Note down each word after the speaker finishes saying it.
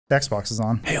Xbox is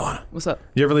on. Hey, Alana. What's up?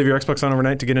 You ever leave your Xbox on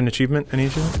overnight to get an achievement? Any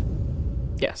achievement?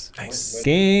 Yes. Nice.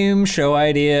 Game show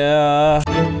idea.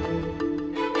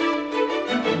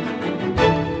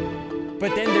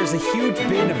 But then there's a huge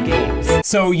bin of games.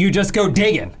 So you just go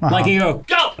digging. Like you go,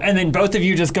 and then both of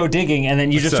you just go digging, and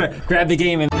then you just grab the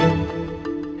game and...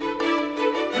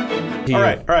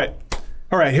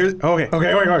 All right, here's, okay.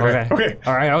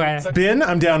 All right. Bin,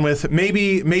 I'm down with.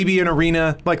 Maybe an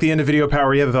arena, like the end of Video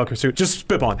Power, you have a Velcro suit. Just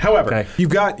spitballing. However, you've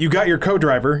got your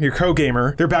co-driver, your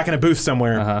co-gamer, they're back in a booth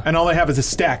somewhere, and all they have is a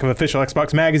stack of official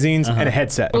Xbox magazines and a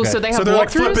headset. Oh, so they have they're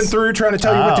like flipping through, trying to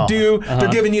tell you what to do. They're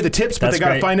giving you the tips, but they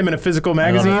gotta find them in a physical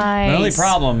magazine. The only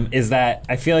problem is that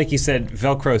I feel like you said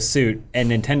Velcro suit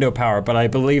and Nintendo Power, but I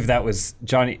believe that was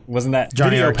Johnny, wasn't that?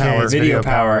 Johnny Video Arcade's Power. Video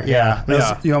Power.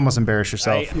 Yeah. You almost embarrass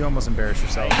yourself.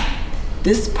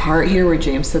 This part here where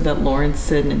James said that Lawrence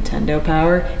said Nintendo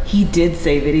Power, he did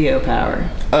say Video Power.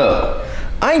 Oh,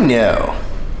 I know.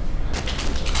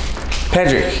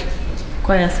 Patrick.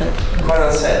 Quite upset.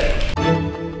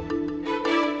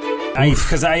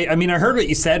 Because I mean, I heard what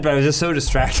you said, but I was just so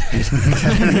distracted.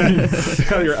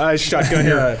 Your eyes shotgun,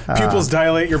 your pupils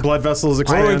dilate, your blood vessels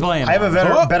expand. What are we playing? I have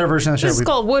a better version of the show. This is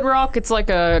called Wood Rock. It's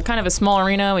like a kind of a small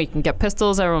arena where you can get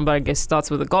pistols. Everybody starts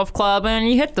with a golf club and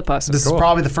you hit the person. This is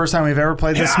probably the first time we've ever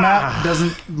played this map.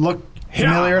 Doesn't look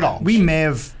familiar at all. We may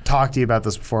have talked to you about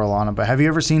this before, Alana, but have you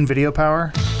ever seen Video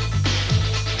Power?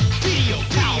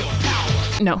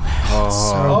 No.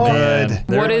 So good.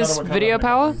 What is Video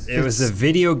Power? It was a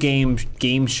video game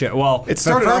show. Well, It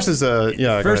started off as a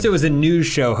first it was a news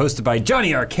show hosted by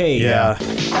Johnny Arcade. Yeah.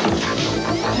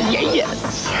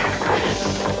 Yes.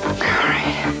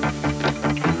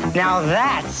 Now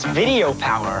that's Video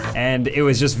Power. And it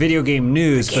was just video game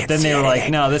news, but then they were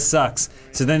like, no, this sucks.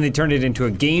 So then they turned it into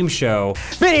a game show.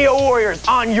 Video Warriors,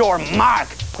 on your mark.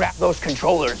 Grab those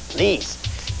controllers, please.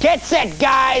 Get set,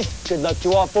 guys. Good luck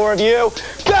to all four of you.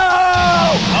 Go!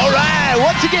 All right,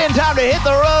 once again, time to hit the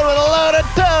road with a load of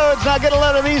toads. Now get a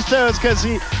load of these toads, because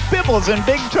Bibble's in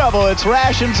big trouble. It's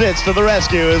Rash and Zitz to the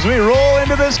rescue as we roll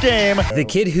into this game. The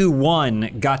kid who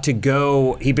won got to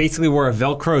go, he basically wore a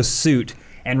Velcro suit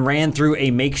and ran through a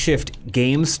makeshift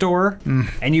game store.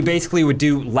 And you basically would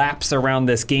do laps around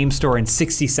this game store in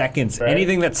 60 seconds. Right.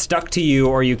 Anything that stuck to you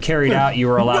or you carried out, you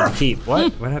were allowed to keep.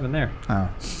 What? What happened there? Why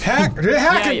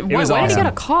did he get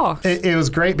a car? It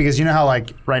was great because you know how like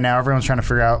right now everyone's trying to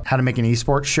figure out how to make an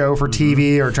esports show for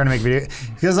TV or trying to make video,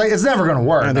 because like it's never going to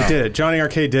work. And they did it. Johnny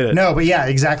Arcade did it. No, but yeah,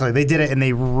 exactly. They did it and they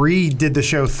redid the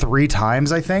show 3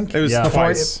 times, I think. It was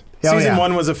twice. Season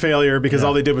 1 was a failure because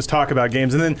all they did was talk about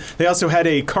games, and then they also had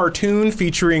a cartoon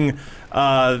featuring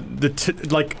the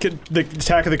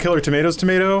Attack of the Killer Tomatoes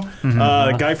tomato,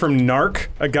 a guy from Narc,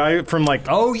 a guy from like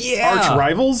Arch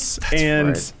Rivals,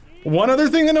 and one other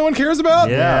thing that no one cares about.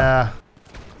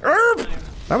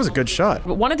 That was a good shot.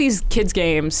 One of these kids'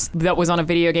 games that was on a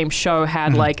video game show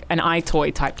had like an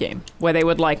iToy type game where they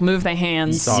would like move their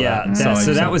hands. So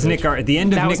that was Nick. At the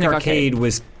end of Nick Arcade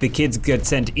was the kids get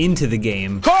sent into the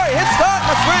game. Corey, hit start,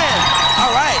 my friend.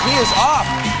 All right, he is off.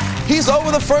 He's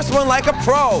over the first one like a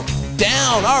pro.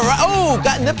 Down, all right. Oh,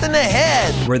 got nipped in the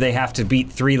head. Where they have to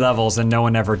beat 3 levels and no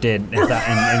one ever did,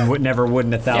 and never would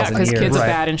in 1,000 years. Yeah, because kids are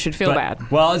bad and should feel bad.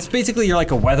 Well, it's basically you're like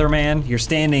a weatherman. You're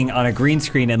standing on a green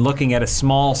screen and looking at a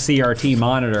small CRT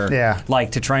monitor,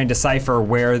 like to try and decipher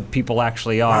where people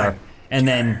actually are. And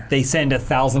then they send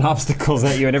 1,000 obstacles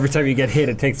at you, and every time you get hit,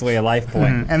 it takes away a life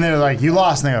point. And they're like, you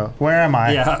lost, and they go, where am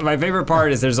I? Yeah, my favorite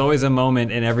part is there's always a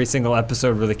moment in every single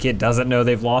episode where the kid doesn't know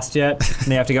they've lost yet,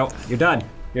 and they have to go, you're done.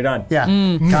 You're done. Yeah.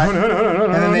 No.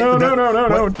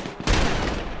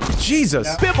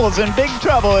 Jesus. Bibble's in big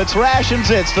trouble. It's Rash and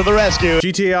Zitz to the rescue.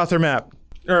 GTA author map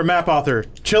author,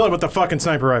 chill it with the fucking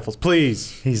sniper rifles,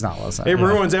 please. He's not listening. It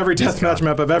ruins every deathmatch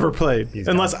map I've ever played.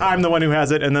 Unless I'm the one who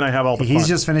has it, and then I have all the fun. He's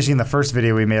just finishing the first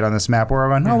video we made on this map where I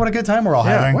went, oh, what a good time we're all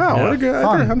having. Wow, what a good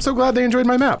I'm so glad they enjoyed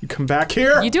my map. You come back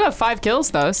here. You do have 5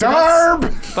 kills though, so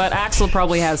but Axel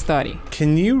probably has 30.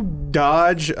 Can you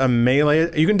dodge a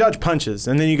melee? You can dodge punches,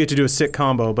 and then you get to do a sick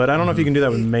combo, but I don't know if you can do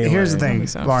that with melee. Here's the thing,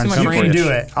 Lawrence, you can do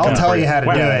it. I'll tell you how to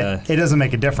do it. It doesn't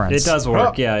make a difference. It does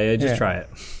work, just try it.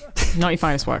 Not your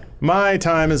finest work. My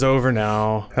time is over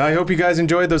now. I hope you guys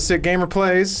enjoyed those sick gamer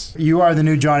plays. You are the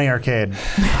new Johnny Arcade.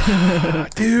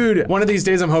 Dude, one of these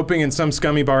days I'm hoping in some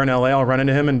scummy bar in LA I'll run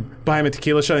into him and buy him a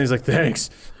tequila shot and he's like, thanks.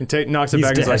 And knocks it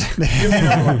back and he's like, give me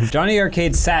another one. Johnny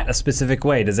Arcade sat a specific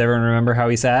way. Does everyone remember how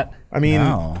he sat? I mean,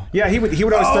 yeah, he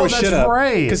would always throw his shit up.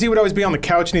 Because he would always be on the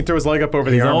couch and he'd throw his leg up over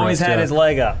the armrest. He's always had his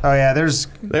leg up. Oh yeah, there's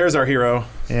our hero.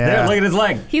 There, look at his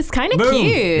leg. He's kind of Boom.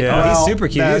 cute. Yeah. He's super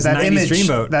cute. He's a 90s image,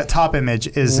 dreamboat. that top image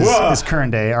is his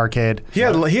current day arcade. He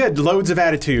had loads of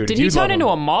attitude. Did he turn into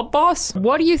a mob boss?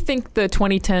 What do you think the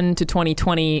 2010 to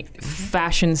 2020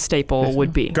 fashion staple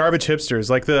would be? Garbage hipsters,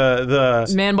 like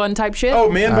the Man bun type shit? Oh,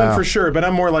 man bun for sure, but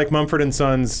I'm more like Mumford and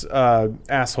Sons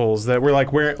assholes that were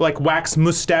like wearing like wax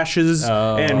mustaches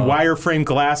and wireframe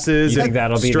glasses You and think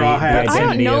that'll be straw the hats. I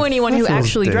don't know anyone who feels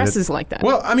actually dated. dresses like that.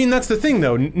 Well, I mean, that's the thing,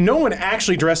 though. No one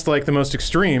actually dressed like the most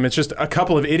extreme. It's just a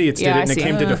couple of idiots did Yeah, it, I and it see.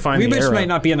 came to define We the just era. might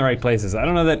not be in the right places. I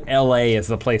don't know that LA is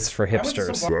the place for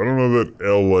hipsters. I don't know that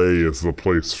LA is the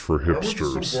place for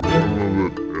hipsters. I don't know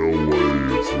that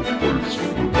LA is the place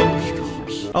for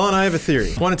hipsters. Alan, I have a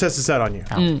theory. I want to test this out on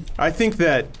you. I think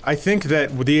that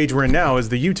with the age we're in now is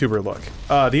the YouTuber look,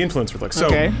 the influencer look. So,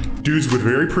 Dudes with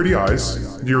very pretty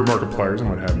eyes, your Markipliers and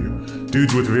what have you.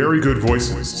 Dudes with very good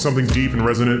voices, something deep and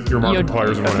resonant, your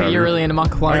Markipliers and what have you. Okay, you're really into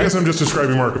Markiplier. I guess I'm just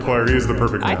describing Markiplier. He is the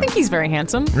perfect man. I think he's very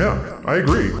handsome. Yeah, I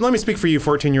agree. let me speak for you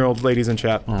 14-year-old ladies in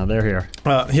chat. Oh, they're here.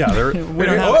 Yeah, they're We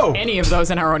don't have any of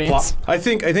those in our audience. I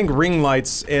think ring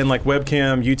lights and like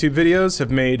webcam YouTube videos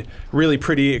have made really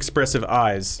pretty expressive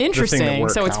eyes. the thing that Interesting.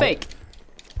 works. So it's fake.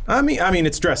 I mean,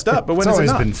 it's dressed up, but when It's is it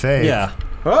always not? been fake. Yeah.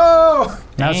 Oh,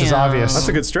 Now it's just Damn. obvious. that's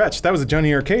a good stretch. That was a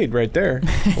Johnny Arcade right there.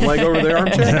 Leg over their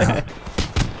armchair.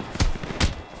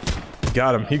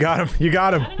 Got him. You got him. You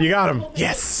got him. You got him.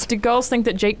 Yes. Do girls think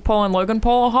that Jake Paul and Logan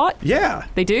Paul are hot? Yeah.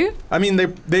 They do? I mean,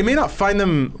 they may not find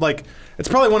them like. It's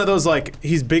probably one of those like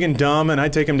he's big and dumb, and I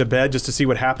take him to bed just to see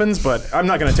what happens. But I'm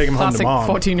not gonna take him Classic home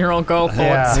to mom. 14-year-old girl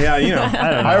thoughts. Yeah, you know.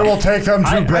 I will take them to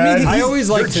bed. I mean, I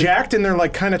always like they're to- jacked and they're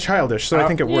like kind of childish, so I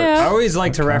think it works. Yeah. I always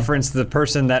like to reference the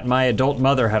person that my adult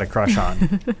mother had a crush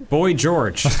on. Boy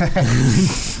George.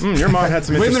 Your mom had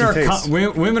some interesting tastes.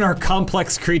 Women are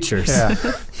complex creatures. Yeah.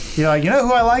 You're like, you know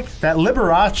who I like? That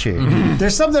Liberace.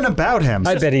 There's something about him.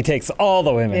 I bet he takes all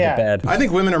the women to bed. I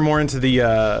think women are more into the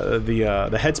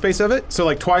headspace of it. So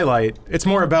like Twilight, it's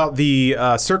more about the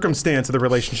circumstance of the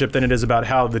relationship than it is about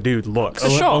how the dude looks.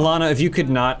 Sure. Alana, if you could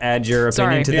not add your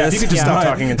opinion to Yeah, if this. you could just stop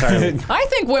talking entirely. I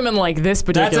think women like this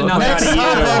particular. That's enough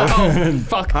out of you. Oh,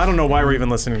 fuck. I don't know why we're even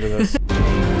listening to this.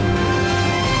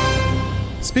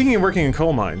 Speaking of working in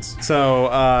coal mines, so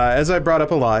as I brought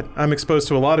up a lot, I'm exposed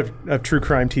to a lot of true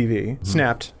crime TV.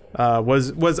 Snapped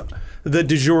was the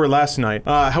du jour last night.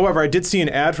 However, I did see an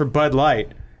ad for Bud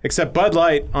Light, except Bud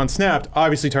Light on Snapped,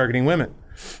 obviously targeting women.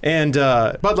 And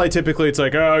Bud Light, typically it's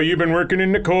like, oh, you've been working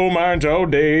in the coal mines all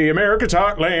day, America's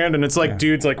hot land, and it's like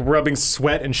dudes like rubbing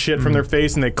sweat and shit from their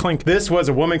face and they clink. This was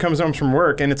a woman comes home from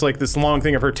work and it's like this long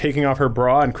thing of her taking off her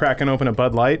bra and cracking open a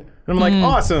Bud Light. And I'm like,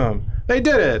 awesome. They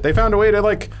did it. They found a way to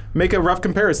like make a rough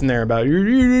comparison there about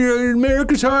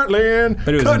America's hot land,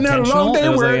 But it was cutting out a long intentional? day It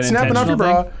of was like work, an snapping off your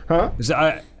bra. intentional Huh?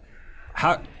 So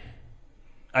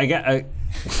I got.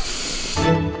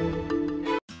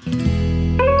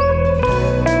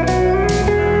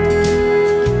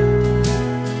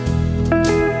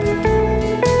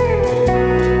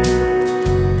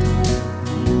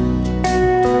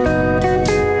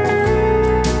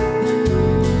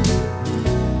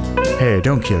 Hey,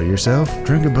 don't kill yourself.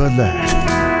 Drink a Bud Light.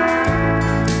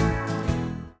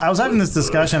 I was having this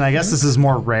discussion. I guess this is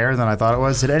more rare than I thought it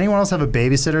was. Did anyone else have a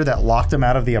babysitter that locked them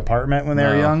out of the apartment when they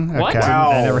were young? What?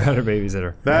 Wow. I never had a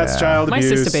babysitter. That's child My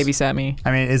abuse. sister babysat me.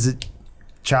 I mean, is it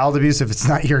child abuse if it's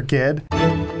not your kid?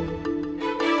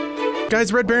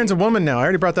 Guys, Red Baron's a woman now. I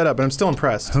already brought that up, but I'm still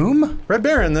impressed. Whom? Red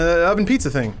Baron, the oven pizza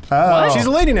thing. Oh. She's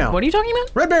a lady now. What are you talking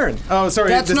about? Red Baron. Oh, sorry.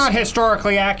 That's this, not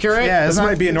historically accurate. Yeah, This isn't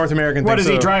might be a North American thing. What does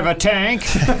he so- drive a tank?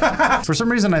 For some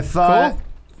reason, I thought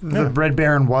the Red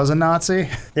Baron was a Nazi.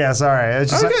 Yeah, sorry.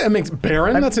 It's just Okay, it makes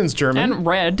Baron. That sounds German. And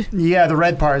red. yeah, the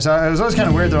red part. So it was always kind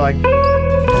of weird. They're like,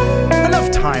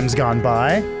 enough time's gone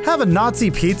by. Have a Nazi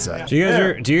pizza. Do you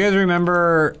guys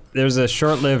remember there's a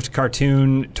short-lived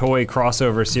cartoon toy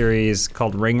crossover series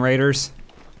called Ring Raiders?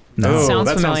 Oh, Sounds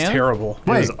that familiar. sounds terrible. It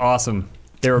was awesome.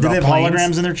 They were Did about they have planes.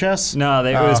 holograms in their chests? No,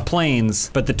 it was planes,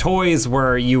 but the toys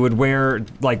were you would wear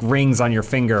like rings on your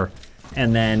finger,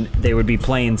 and then they would be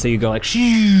planes, so you go like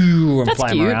shoo and That's fly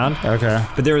them cute. around. Okay.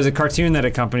 But there was a cartoon that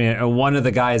accompanied it, and one of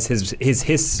the guys, his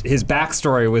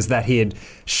backstory was that he had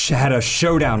had a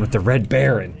showdown with the Red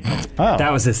Baron. Oh.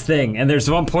 That was his thing. And there's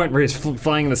one point where he's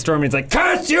flying in the storm, and he's like,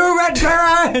 "Curse you, Red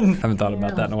Baron!" I haven't thought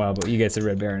about that in a while, but you guys said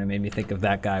Red Baron, it made me think of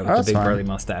that guy with That's the big fine. burly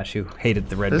mustache who hated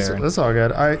the Red Baron. That's all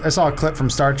good. I saw a clip from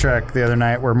Star Trek the other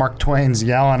night where Mark Twain's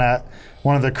yelling at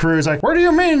one of the crews like, "What do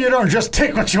you mean you don't just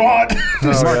take what you want?"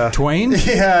 Mark Twain?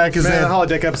 Yeah, because Man, the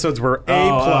holodeck episodes were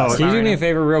A+. Can you do me a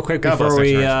favor real quick God before bless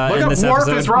we that church. Look end up this Worf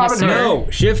episode? as Robin Hood. No,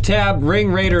 Shift Tab,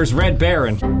 Ring Raiders, Red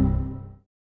Baron.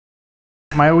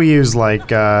 My Wii U's like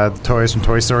the toys from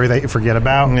Toy Story that you forget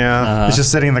about. Yeah. It's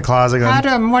just sitting in the closet going,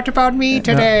 Adam, what about me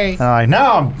today?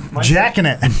 No, I'm jacking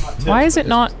it. Why is it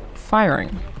not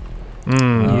firing?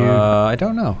 I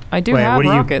don't know. I do have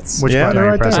rockets. Which button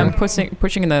are you pressing? I'm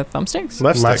pushing in the thumbsticks.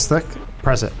 Left stick.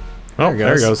 Press it. Oh,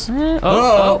 there it goes.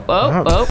 Oh.